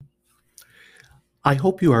I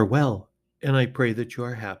hope you are well, and I pray that you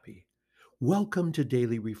are happy. Welcome to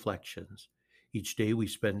Daily Reflections. Each day we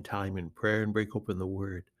spend time in prayer and break open the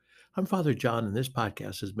Word. I'm Father John, and this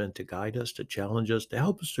podcast is meant to guide us, to challenge us, to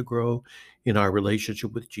help us to grow in our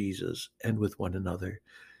relationship with Jesus and with one another.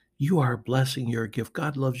 You are a blessing, you're a gift.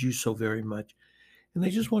 God loves you so very much. And I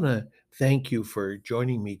just want to thank you for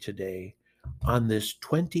joining me today on this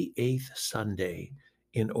 28th Sunday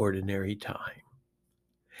in Ordinary Time.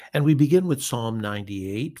 And we begin with Psalm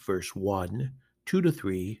 98, verse 1, 2 to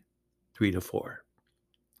 3, 3 to 4.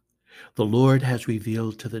 The Lord has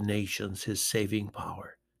revealed to the nations his saving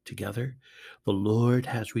power. Together, the Lord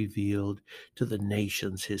has revealed to the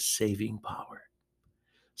nations his saving power.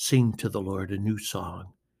 Sing to the Lord a new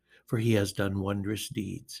song, for he has done wondrous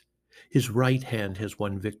deeds. His right hand has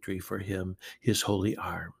won victory for him, his holy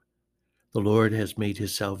arm. The Lord has made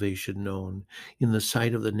his salvation known. In the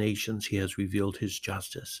sight of the nations, he has revealed his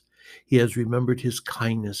justice. He has remembered his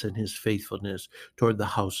kindness and his faithfulness toward the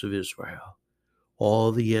house of Israel.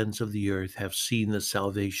 All the ends of the earth have seen the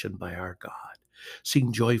salvation by our God.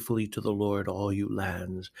 Sing joyfully to the Lord, all you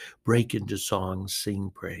lands. Break into songs,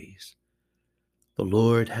 sing praise. The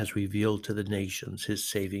Lord has revealed to the nations his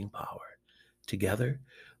saving power. Together,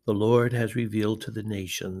 the Lord has revealed to the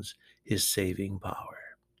nations his saving power.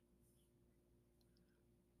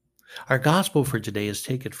 Our gospel for today is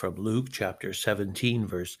taken from Luke chapter 17,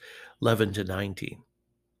 verse 11 to 19.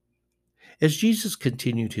 As Jesus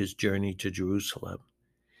continued his journey to Jerusalem,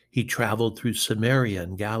 he traveled through Samaria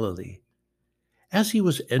and Galilee. As he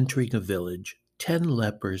was entering a village, 10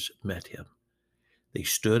 lepers met him. They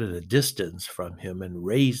stood at a distance from him and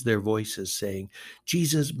raised their voices, saying,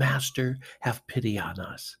 "Jesus, Master, have pity on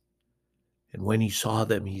us." And when he saw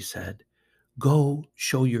them, he said, "Go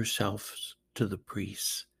show yourselves to the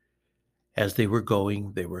priests." As they were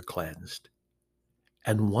going, they were cleansed.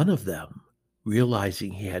 And one of them,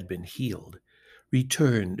 realizing he had been healed,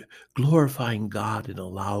 returned, glorifying God in a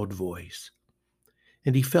loud voice.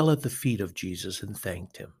 And he fell at the feet of Jesus and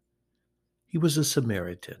thanked him. He was a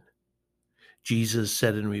Samaritan. Jesus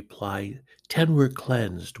said in reply, 10 were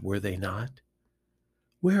cleansed, were they not?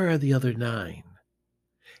 Where are the other 9?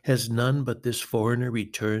 Has none but this foreigner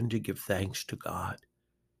returned to give thanks to God?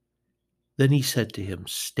 Then he said to him,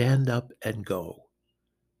 Stand up and go.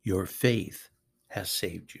 Your faith has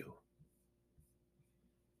saved you.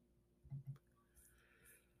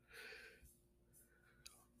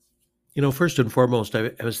 First and foremost,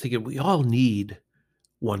 I was thinking we all need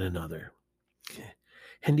one another.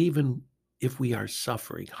 And even if we are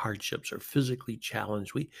suffering hardships or physically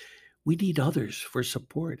challenged, we need others for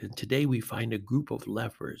support. And today we find a group of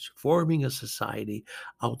lepers forming a society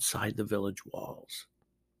outside the village walls,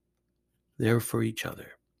 there for each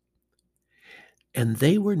other. And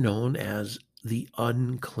they were known as the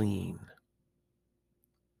unclean.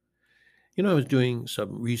 I was doing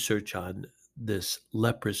some research on this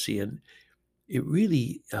leprosy, and it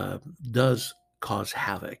really does cause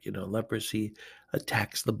havoc. Leprosy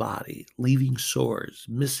attacks the body, leaving sores,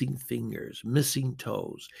 missing fingers, missing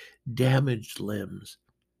toes, damaged limbs.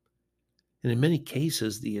 And in many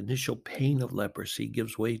cases, the initial pain of leprosy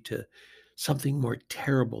gives way to something more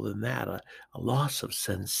terrible than that, a loss of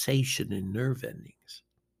sensation in nerve endings.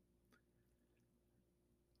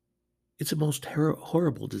 It's a most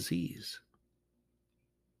horrible disease.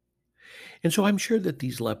 And so I'm sure that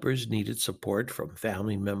these lepers needed support from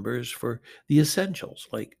family members for the essentials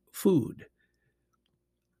like food.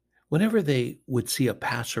 Whenever they would see a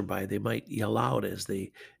passerby, they might yell out as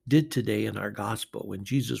they did today in our gospel when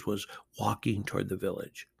Jesus was walking toward the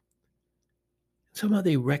village. Somehow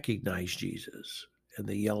they recognized Jesus and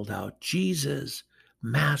they yelled out, "Jesus,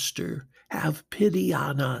 Master, have pity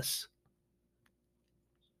on us."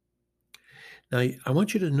 Now, I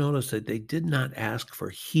want you to notice that they did not ask for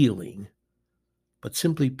healing, but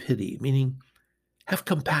simply pity, meaning have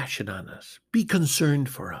compassion on us, be concerned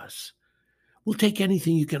for us. We'll take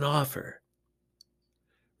anything you can offer.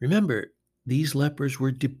 Remember, these lepers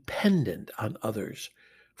were dependent on others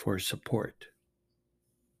for support.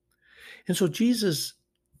 And so Jesus,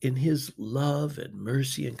 in his love and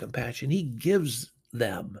mercy and compassion, he gives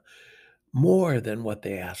them more than what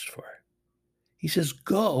they asked for. He says,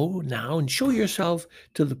 Go now and show yourself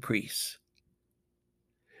to the priests.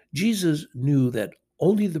 Jesus knew that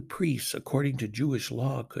only the priests, according to Jewish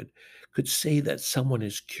law, could say that someone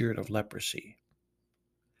is cured of leprosy.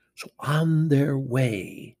 So on their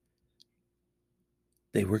way,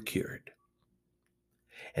 they were cured.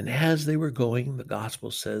 And as they were going, the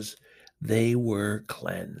gospel says they were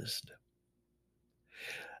cleansed.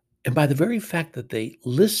 And by the very fact that they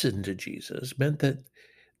listened to Jesus meant that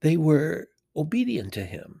they were obedient to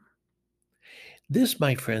him. This,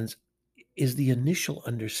 my friends, is the initial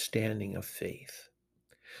understanding of faith.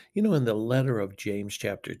 You know, in the letter of James,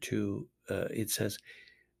 chapter 2, it says,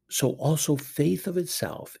 so also faith of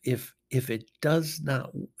itself, if it does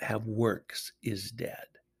not have works, is dead.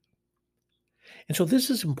 And so this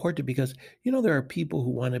is important because, there are people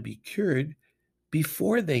who want to be cured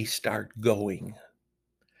before they start going.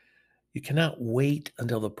 You cannot wait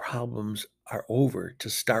until the problems are over to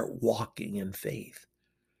start walking in faith.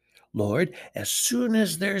 Lord, as soon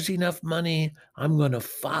as there's enough money, I'm going to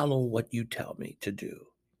follow what you tell me to do.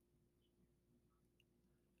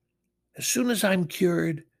 As soon as I'm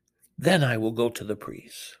cured, then I will go to the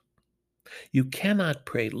priest. You cannot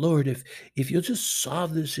pray, Lord, if you'll just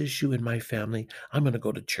solve this issue in my family, I'm going to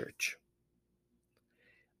go to church.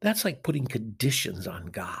 That's like putting conditions on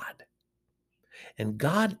God. And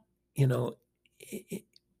God, you know, i-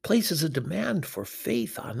 places a demand for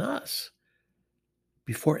faith on us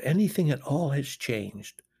before anything at all has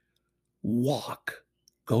changed. Walk,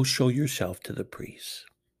 go show yourself to the priest.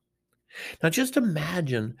 Now, just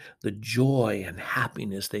imagine the joy and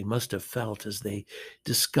happiness they must have felt as they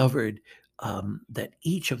discovered that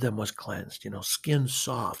each of them was cleansed, skin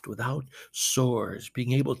soft, without sores,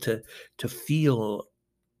 being able to feel.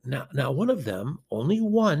 Now, one of them, only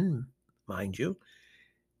one, mind you,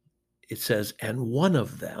 it says, and one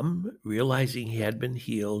of them, realizing he had been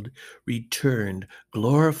healed, returned,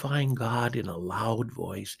 glorifying God in a loud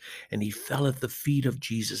voice, and he fell at the feet of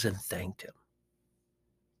Jesus and thanked him.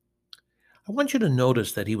 I want you to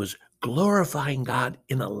notice that he was glorifying God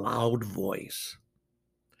in a loud voice.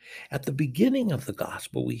 At the beginning of the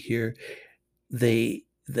gospel, we hear they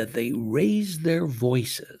raise their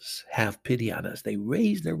voices, have pity on us. They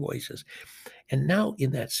raise their voices. And now,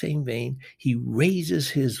 in that same vein, he raises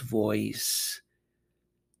his voice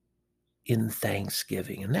in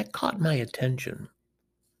thanksgiving. And that caught my attention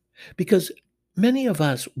because many of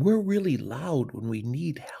us, we're really loud when we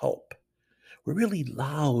need help. We're really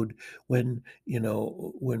loud when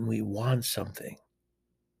we want something.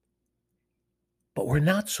 But we're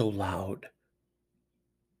not so loud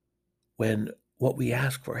when what we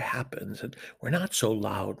ask for happens, and we're not so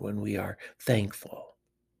loud when we are thankful.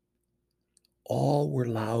 All were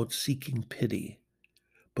loud seeking pity,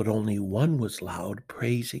 but only one was loud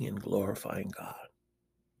praising and glorifying God.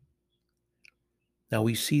 Now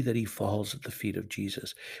we see that he falls at the feet of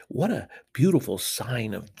Jesus. What a beautiful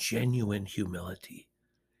sign of genuine humility.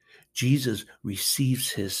 Jesus receives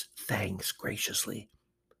his thanks graciously.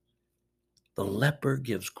 The leper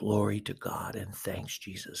gives glory to God and thanks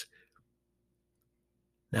Jesus.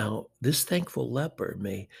 Now, this thankful leper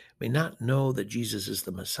may not know that Jesus is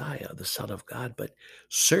the Messiah, the Son of God, but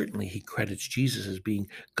certainly he credits Jesus as being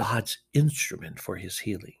God's instrument for his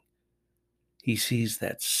healing. He sees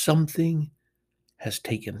that something has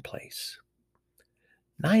taken place.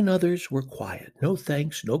 9 others were quiet, no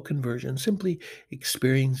thanks, no conversion, simply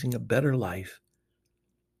experiencing a better life,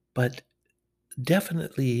 but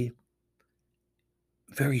definitely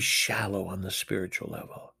very shallow on the spiritual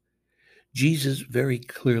level. Jesus very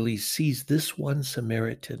clearly sees this one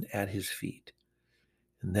Samaritan at his feet.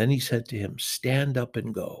 And then he said to him, stand up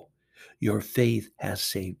and go. Your faith has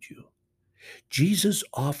saved you. Jesus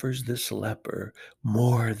offers this leper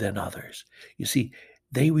more than others. You see,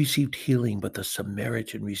 they received healing, but the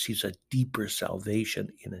Samaritan receives a deeper salvation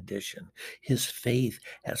in addition. His faith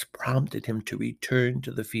has prompted him to return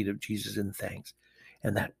to the feet of Jesus in thanks.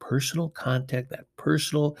 And that personal contact, that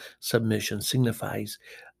personal submission signifies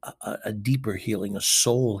a deeper healing, a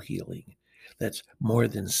soul healing that's more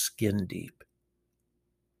than skin deep.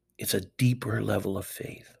 It's a deeper level of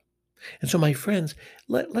faith. And so, my friends,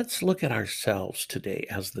 let's look at ourselves today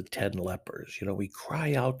as the 10 lepers. We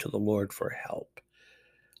cry out to the Lord for help.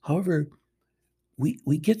 However,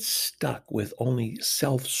 we get stuck with only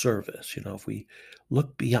self-service. If we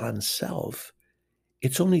look beyond self,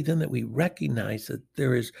 it's only then that we recognize that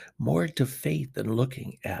there is more to faith than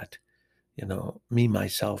looking at, me,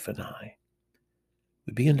 myself, and I.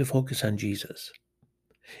 We begin to focus on Jesus.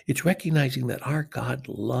 It's recognizing that our God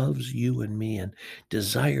loves you and me and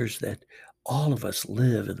desires that all of us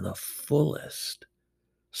live in the fullest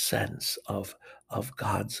sense of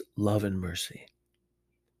God's love and mercy.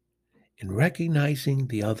 In recognizing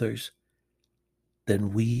the others, then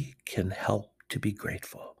we can help to be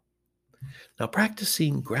grateful. Now,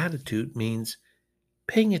 practicing gratitude means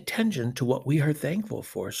paying attention to what we are thankful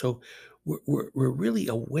for. So we're really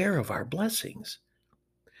aware of our blessings,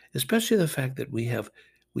 especially the fact that we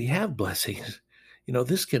have blessings.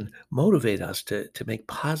 This can motivate us to make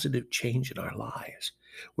positive change in our lives.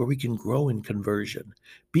 where we can grow in conversion.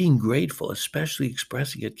 Being grateful, especially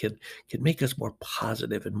expressing it, can make us more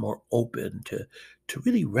positive and more open to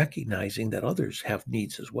really recognizing that others have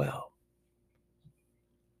needs as well.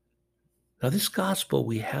 Now, this gospel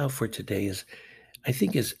we have for today I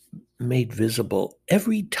think, is made visible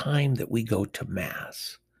every time that we go to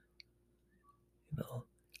Mass. You know,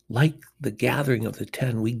 like the gathering of the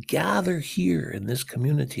 10, we gather here in this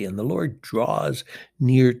community, and the Lord draws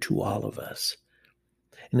near to all of us.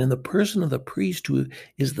 And in the person of the priest, who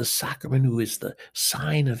is the sacrament, who is the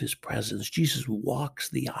sign of his presence, Jesus walks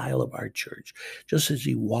the aisle of our church, just as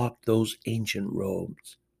he walked those ancient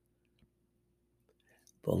roads.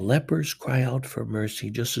 The lepers cry out for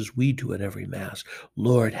mercy, just as we do at every Mass.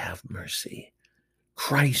 Lord, have mercy.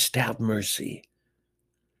 Christ, have mercy.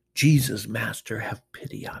 Jesus, Master, have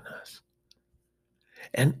pity on us.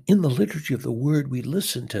 And in the liturgy of the Word, we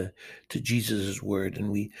listen to Jesus' word,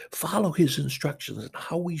 and we follow his instructions on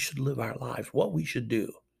how we should live our lives, what we should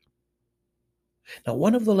do. Now,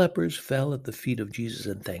 one of the lepers fell at the feet of Jesus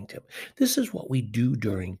and thanked him. This is what we do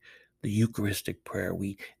during the Eucharistic prayer.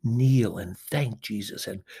 We kneel and thank Jesus,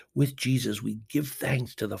 and with Jesus, we give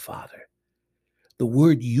thanks to the Father. The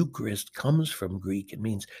word Eucharist comes from Greek. It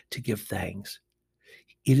means to give thanks.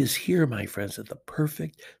 It is here, my friends, that the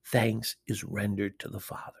perfect thanks is rendered to the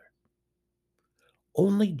Father.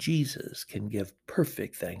 Only Jesus can give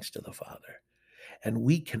perfect thanks to the Father. And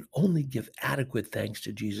we can only give adequate thanks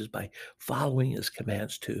to Jesus by following his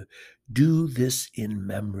commands to do this in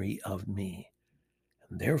memory of me.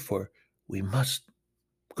 And therefore, we must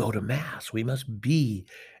go to Mass. We must be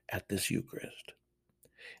at this Eucharist.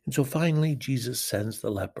 And so finally, Jesus sends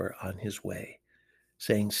the leper on his way,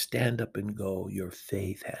 saying, "Stand up and go. Your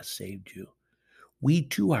faith has saved you." We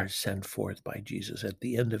too are sent forth by Jesus at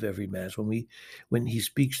the end of every Mass when he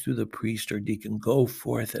speaks through the priest or deacon, go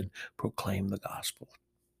forth and proclaim the gospel.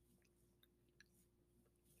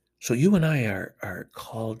 So you and I are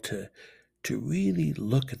called to really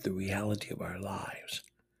look at the reality of our lives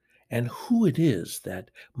and who it is that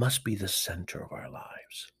must be the center of our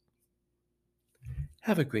lives.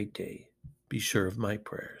 Have a great day. Be sure of my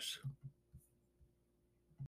prayers.